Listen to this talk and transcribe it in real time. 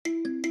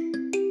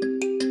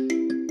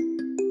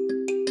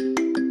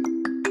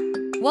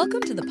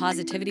Welcome to the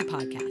Positivity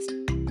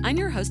Podcast. I'm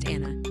your host,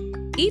 Anna.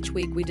 Each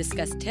week, we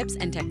discuss tips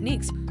and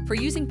techniques for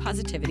using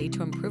positivity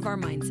to improve our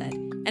mindset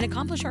and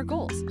accomplish our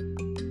goals.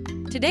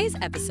 Today's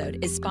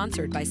episode is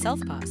sponsored by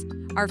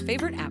Selfpause, our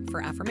favorite app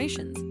for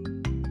affirmations.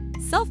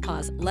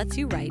 Selfpause lets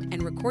you write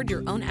and record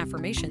your own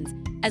affirmations,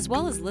 as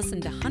well as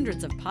listen to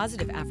hundreds of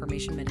positive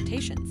affirmation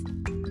meditations.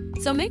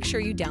 So make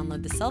sure you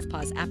download the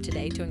Selfpause app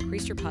today to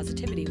increase your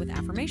positivity with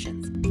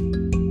affirmations.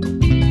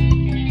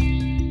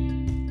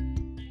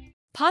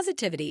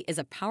 Positivity is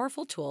a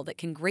powerful tool that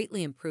can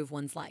greatly improve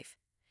one's life.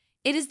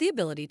 It is the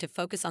ability to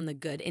focus on the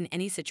good in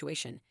any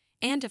situation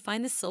and to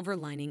find the silver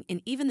lining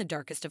in even the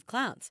darkest of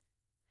clouds.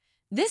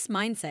 This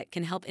mindset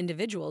can help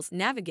individuals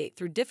navigate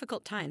through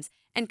difficult times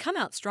and come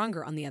out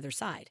stronger on the other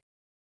side.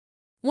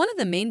 One of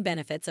the main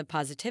benefits of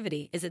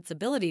positivity is its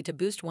ability to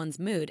boost one's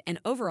mood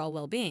and overall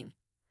well-being.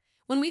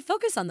 When we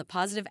focus on the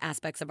positive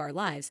aspects of our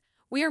lives,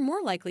 we are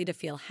more likely to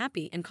feel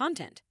happy and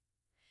content.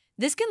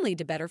 This can lead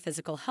to better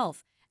physical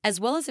health, as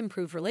well as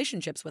improved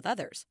relationships with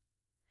others.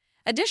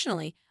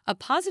 Additionally, a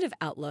positive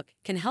outlook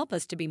can help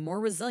us to be more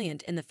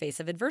resilient in the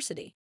face of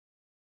adversity.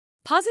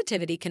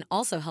 Positivity can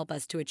also help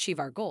us to achieve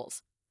our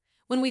goals.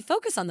 When we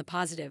focus on the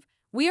positive,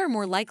 we are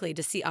more likely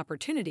to see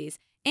opportunities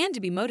and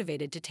to be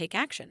motivated to take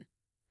action.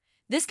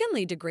 This can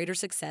lead to greater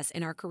success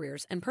in our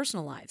careers and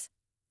personal lives.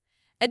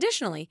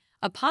 Additionally,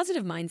 a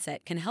positive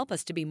mindset can help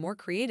us to be more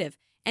creative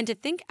and to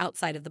think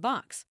outside of the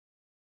box.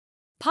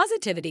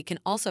 Positivity can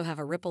also have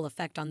a ripple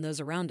effect on those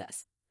around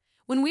us.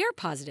 When we are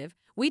positive,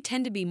 we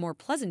tend to be more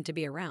pleasant to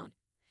be around,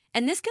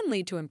 and this can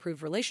lead to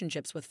improved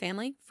relationships with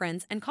family,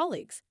 friends, and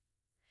colleagues.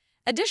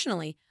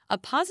 Additionally, a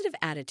positive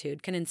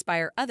attitude can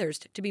inspire others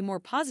to be more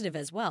positive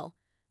as well,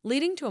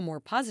 leading to a more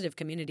positive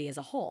community as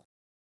a whole.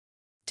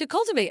 To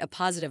cultivate a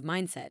positive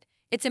mindset,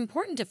 it's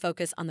important to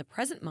focus on the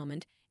present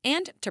moment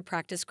and to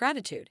practice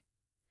gratitude.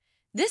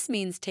 This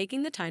means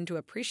taking the time to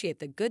appreciate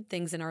the good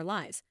things in our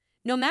lives,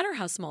 no matter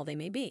how small they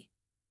may be.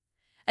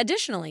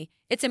 Additionally,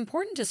 it's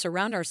important to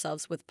surround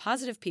ourselves with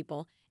positive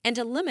people and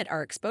to limit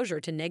our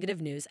exposure to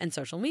negative news and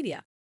social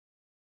media.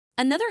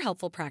 Another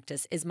helpful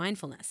practice is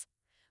mindfulness.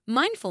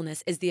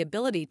 Mindfulness is the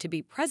ability to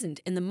be present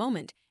in the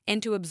moment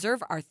and to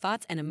observe our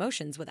thoughts and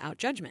emotions without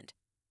judgment.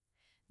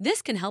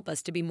 This can help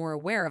us to be more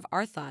aware of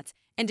our thoughts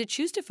and to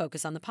choose to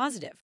focus on the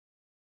positive.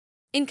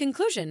 In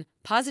conclusion,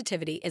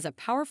 positivity is a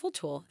powerful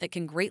tool that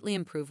can greatly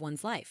improve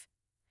one's life.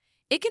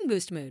 It can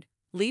boost mood,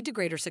 lead to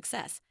greater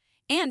success,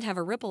 and have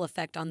a ripple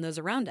effect on those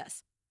around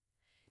us.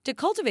 To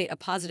cultivate a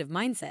positive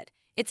mindset,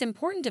 it's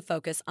important to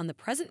focus on the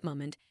present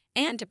moment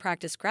and to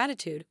practice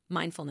gratitude,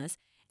 mindfulness,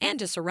 and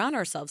to surround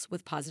ourselves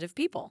with positive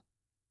people.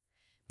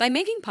 By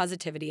making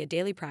positivity a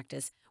daily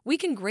practice, we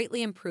can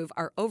greatly improve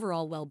our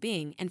overall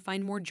well-being and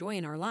find more joy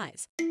in our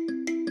lives.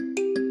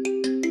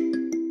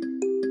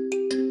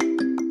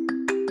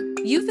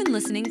 You've been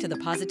listening to the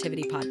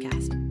Positivity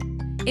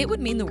Podcast. It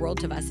would mean the world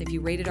to us if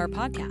you rated our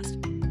podcast.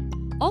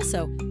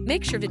 Also,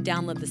 make sure to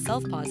download the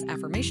Selfpause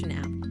affirmation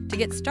app to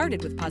get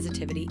started with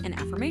positivity and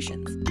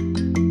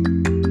affirmations.